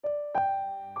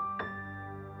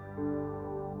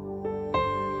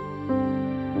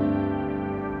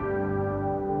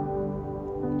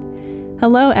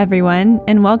Hello, everyone,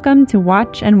 and welcome to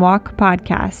Watch and Walk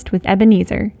podcast with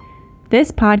Ebenezer.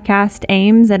 This podcast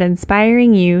aims at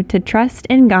inspiring you to trust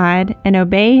in God and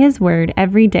obey His word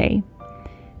every day.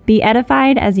 Be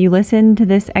edified as you listen to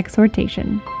this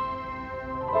exhortation.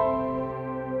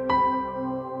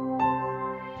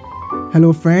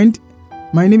 Hello, friend.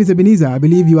 My name is Ebenezer. I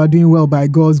believe you are doing well by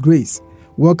God's grace.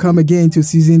 Welcome again to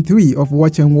Season 3 of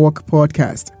Watch and Walk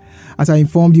podcast. As I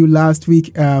informed you last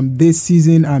week, this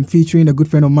season I'm featuring a good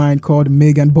friend of mine called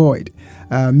Megan Boyd.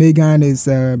 Megan is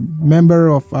a member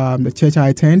of the church I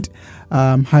attend,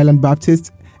 Highland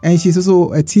Baptist, and she's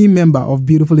also a team member of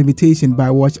Beautiful Invitation by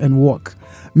Watch and Walk.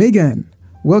 Megan,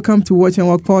 welcome to Watch and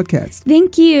Walk podcast.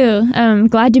 Thank you. I'm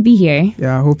glad to be here.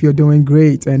 Yeah, I hope you're doing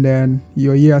great, and then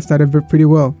your year started pretty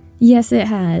well. Yes, it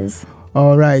has.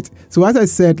 All right. So as I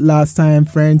said last time,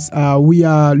 friends, we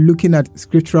are looking at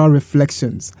scriptural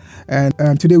reflections. And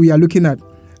today we are looking at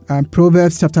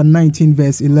Proverbs chapter 19,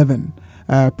 verse 11.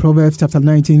 Proverbs chapter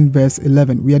 19, verse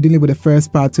 11. We are dealing with the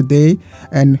first part today,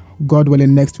 and God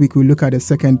willing, next week we'll look at the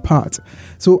second part.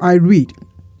 So I read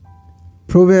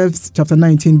Proverbs chapter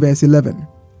 19, verse 11.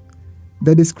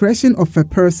 The discretion of a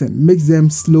person makes them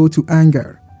slow to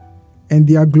anger, and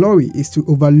their glory is to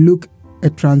overlook a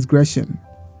transgression.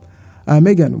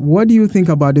 Megan, what do you think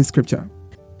about this scripture?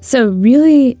 So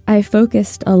really, I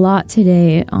focused a lot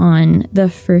today on the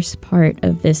first part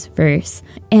of this verse.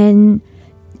 And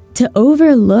to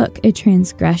overlook a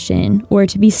transgression or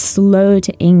to be slow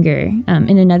to anger,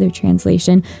 in another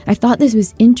translation, I thought this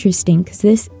was interesting because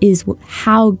this is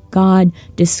how God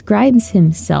describes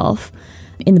himself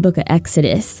in the book of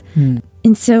Exodus.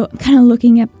 And so I'm kind of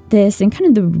looking at this and kind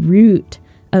of the root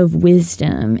of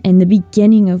wisdom and the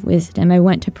beginning of wisdom. I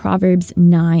went to Proverbs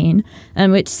 9,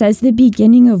 which says the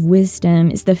beginning of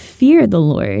wisdom is the fear of the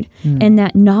Lord, and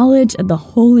that knowledge of the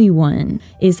Holy One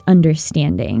is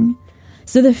understanding.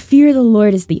 So the fear of the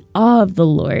Lord is the awe of the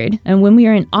Lord. And when we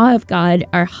are in awe of God,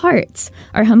 our hearts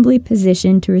are humbly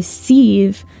positioned to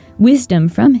receive wisdom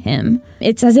from him.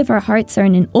 It's as if our hearts are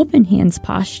in an open hands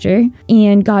posture,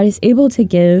 and God is able to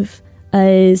give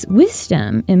us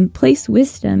wisdom and place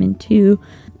wisdom into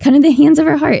kind of the hands of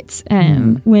our hearts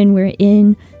when we're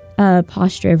in a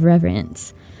posture of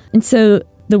reverence. And so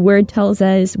the word tells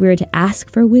us we're to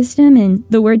ask for wisdom, and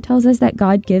the word tells us that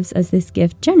God gives us this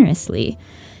gift generously.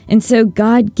 And so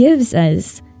God gives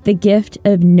us the gift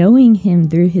of knowing him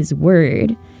through his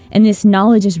word, and this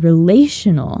knowledge is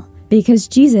relational because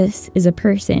Jesus is a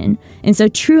person. And so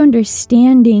true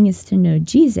understanding is to know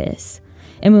Jesus.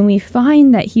 And when we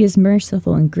find that he is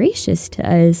merciful and gracious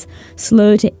to us,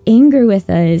 slow to anger with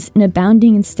us, and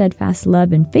abounding in steadfast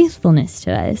love and faithfulness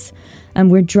to us,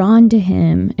 we're drawn to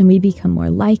him and we become more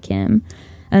like him.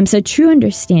 So true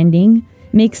understanding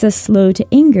makes us slow to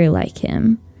anger like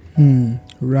him.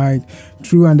 Right.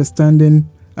 True understanding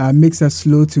makes us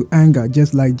slow to anger,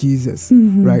 just like Jesus,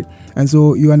 right? And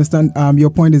so you understand,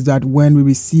 your point is that when we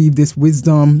receive this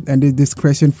wisdom and this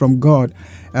discretion from God,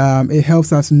 it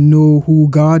helps us know who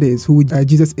God is, who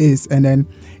Jesus is, and then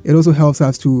it also helps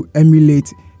us to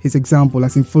emulate his example,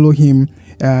 as in follow him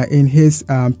in his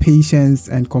patience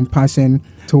and compassion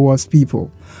towards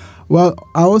people. Well,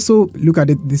 I also look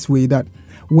at it this way, that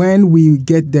when we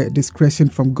get the discretion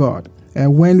from God,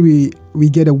 and when we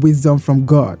get a wisdom from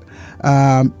God,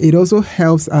 it also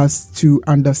helps us to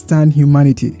understand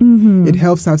humanity. It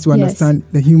helps us to understand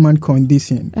the human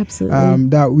condition. Absolutely.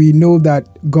 That we know that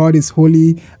God is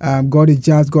holy, God is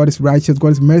just, God is righteous,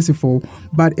 God is merciful,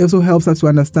 but it also helps us to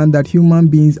understand that human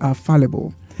beings are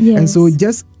fallible. Yes. And so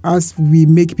just as we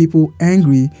make people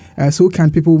angry, so can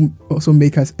people also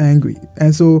make us angry.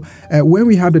 And so when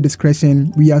we have the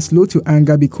discretion, we are slow to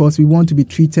anger because we want to be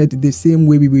treated the same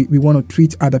way we want to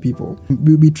treat other people.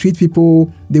 We treat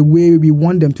people the way we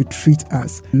want them to treat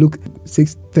us. Luke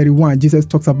 6:31, Jesus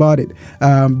talks about it,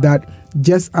 that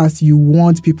just as you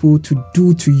want people to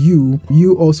do to you,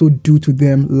 you also do to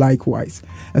them likewise.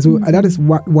 And so that is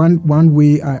one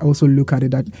way I also look at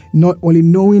it, that not only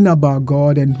knowing about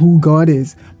God and who God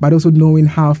is, but also knowing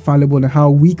how fallible and how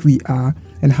weak we are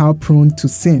and how prone to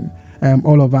sin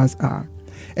all of us are.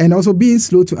 And also being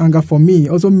slow to anger for me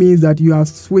also means that you are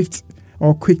swift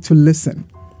or quick to listen.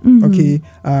 Okay,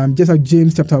 just as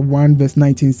James chapter 1 verse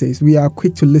 19 says, we are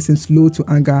quick to listen, slow to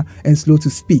anger, and slow to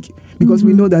speak, because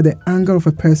we know that the anger of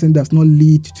a person does not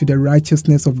lead to the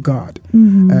righteousness of God.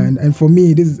 And for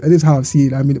me, this is how I see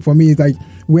it. I mean, for me, it's like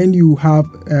when you have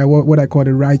what I call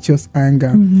the righteous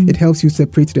anger, it helps you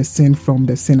separate the sin from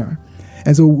the sinner.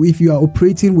 And so if you are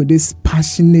operating with this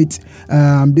passionate,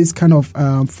 this kind of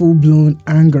full-blown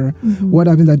anger, what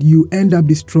happens is that you end up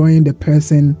destroying the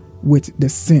person with the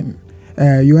sin.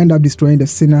 you end up destroying the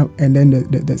sinner and then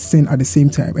the sin at the same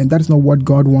time. And that is not what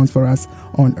God wants for us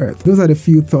on earth. Those are the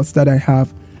few thoughts that I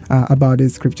have about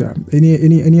this scripture.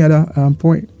 Any other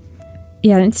point?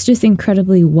 Yeah, it's just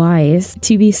incredibly wise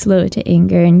to be slow to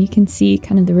anger, and you can see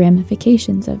kind of the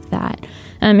ramifications of that.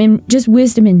 And just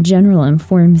wisdom in general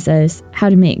informs us how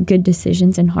to make good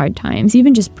decisions in hard times,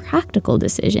 even just practical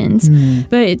decisions.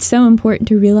 But it's so important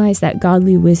to realize that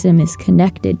godly wisdom is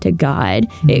connected to God.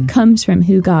 It comes from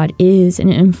who God is,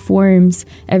 and it informs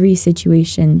every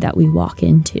situation that we walk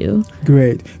into.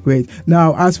 Great.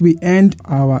 Now, as we end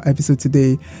our episode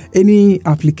today, any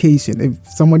application, if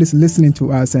someone is listening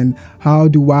to us, and how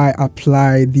do I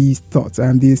apply these thoughts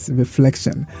and this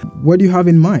reflection? What do you have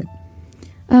in mind?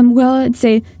 Well, I'd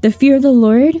say the fear of the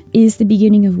Lord is the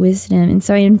beginning of wisdom. And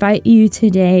so I invite you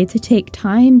today to take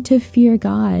time to fear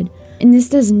God. And this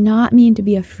does not mean to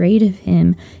be afraid of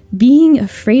him. Being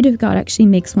afraid of God actually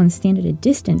makes one stand at a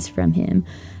distance from him.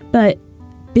 But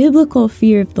biblical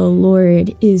fear of the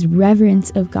Lord is reverence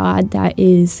of God that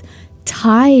is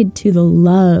tied to the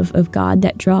love of God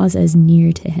that draws us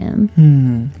near to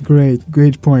him.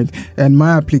 Great point. And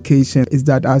my application is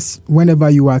that whenever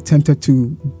you are tempted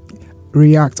to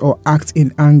react or act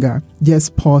in anger,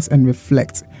 just pause and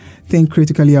reflect. Think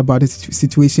critically about the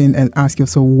situation and ask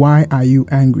yourself, why are you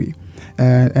angry?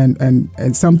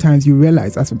 And sometimes you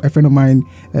realize, as a friend of mine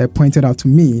pointed out to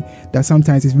me, that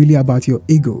sometimes it's really about your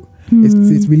ego.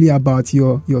 It's really about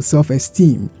your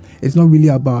self-esteem. It's not really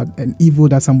about an evil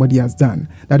that somebody has done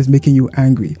that is making you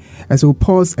angry. And so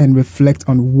pause and reflect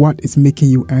on what is making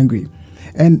you angry.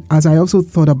 And as I also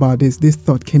thought about this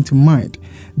thought came to mind,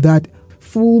 that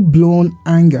full-blown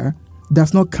anger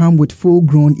does not come with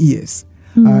full-grown ears.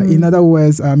 In other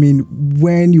words,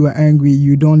 when you are angry,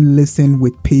 you don't listen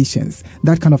with patience.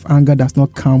 That kind of anger does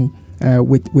not come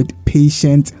with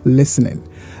patient listening.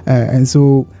 And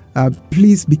so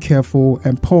please be careful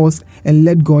and pause and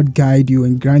let God guide you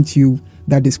and grant you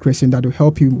that discretion that will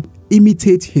help you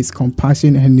imitate his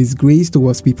compassion and his grace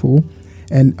towards people,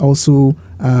 and also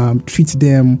treat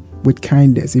them with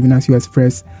kindness, even as you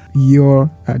express your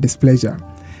displeasure.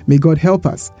 May God help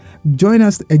us. Join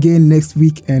us again next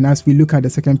week, and as we look at the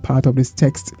second part of this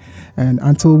text. And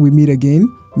until we meet again,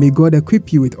 may God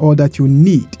equip you with all that you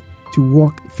need to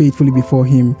walk faithfully before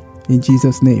him. In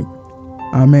Jesus' name,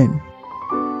 amen.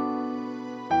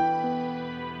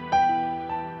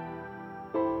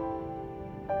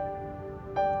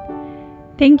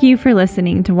 Thank you for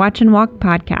listening to Watch and Walk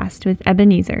Podcast with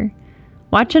Ebenezer.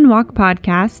 Watch and Walk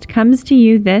Podcast comes to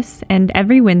you this and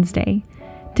every Wednesday.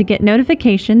 To get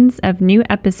notifications of new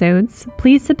episodes,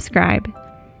 please subscribe.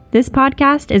 This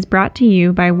podcast is brought to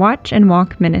you by Watch and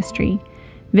Walk Ministry.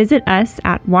 Visit us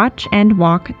at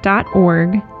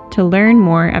watchandwalk.org to learn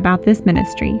more about this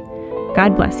ministry.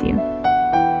 God bless you.